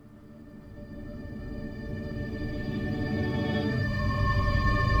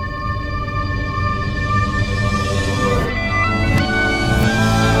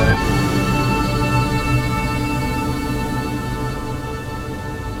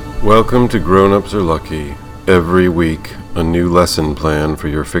Welcome to Grown-Ups Are Lucky. Every week, a new lesson plan for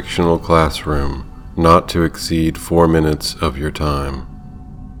your fictional classroom, not to exceed 4 minutes of your time.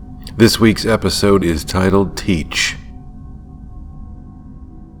 This week's episode is titled Teach.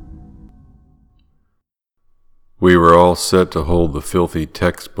 We were all set to hold the filthy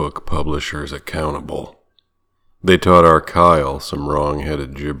textbook publishers accountable. They taught our Kyle some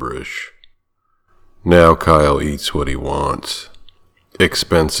wrong-headed gibberish. Now Kyle eats what he wants.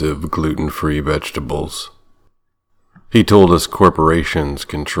 Expensive, gluten-free vegetables. He told us corporations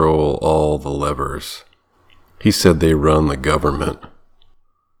control all the levers. He said they run the government.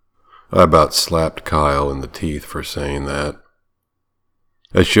 I about slapped Kyle in the teeth for saying that.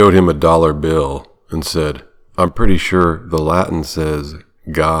 I showed him a dollar bill and said, "I'm pretty sure the Latin says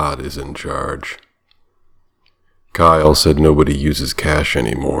God is in charge." Kyle said nobody uses cash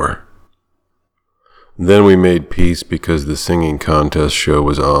anymore. Then we made peace because the singing contest show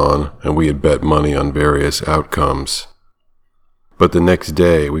was on and we had bet money on various outcomes. But the next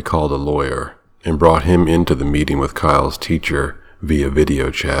day we called a lawyer and brought him into the meeting with Kyle's teacher via video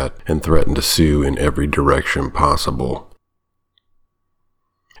chat and threatened to sue in every direction possible.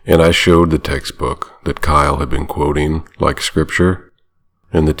 And I showed the textbook that Kyle had been quoting like scripture,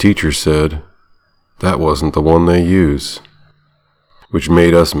 and the teacher said that wasn't the one they use, which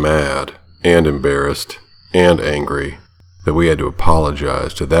made us mad and embarrassed and angry that we had to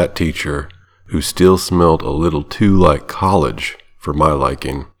apologize to that teacher who still smelled a little too like college for my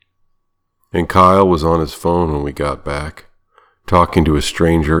liking. And Kyle was on his phone when we got back, talking to a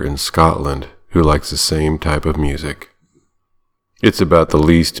stranger in Scotland who likes the same type of music. It's about the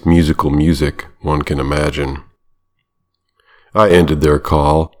least musical music one can imagine. I ended their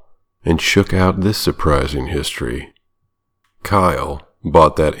call and shook out this surprising history. Kyle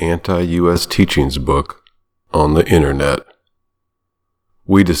bought that anti-US teachings book on the internet.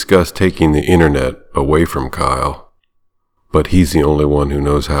 We discussed taking the internet away from Kyle, but he's the only one who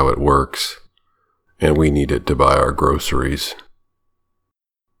knows how it works, and we need it to buy our groceries.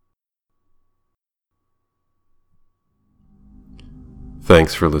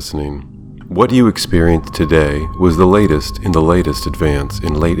 Thanks for listening. What you experienced today was the latest in the latest advance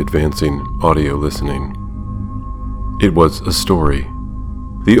in late advancing audio listening. It was a story.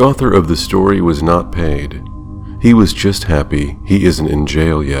 The author of the story was not paid. He was just happy he isn't in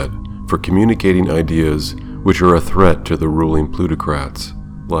jail yet for communicating ideas which are a threat to the ruling plutocrats,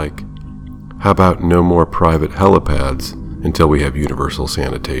 like, how about no more private helipads until we have universal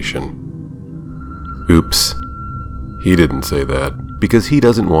sanitation? Oops. He didn't say that because he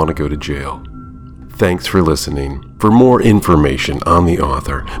doesn't want to go to jail. Thanks for listening. For more information on the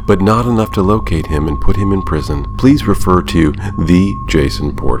author, but not enough to locate him and put him in prison, please refer to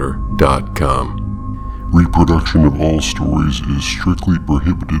thejasonporter.com. Reproduction of all stories is strictly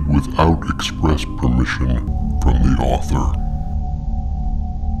prohibited without express permission from the author.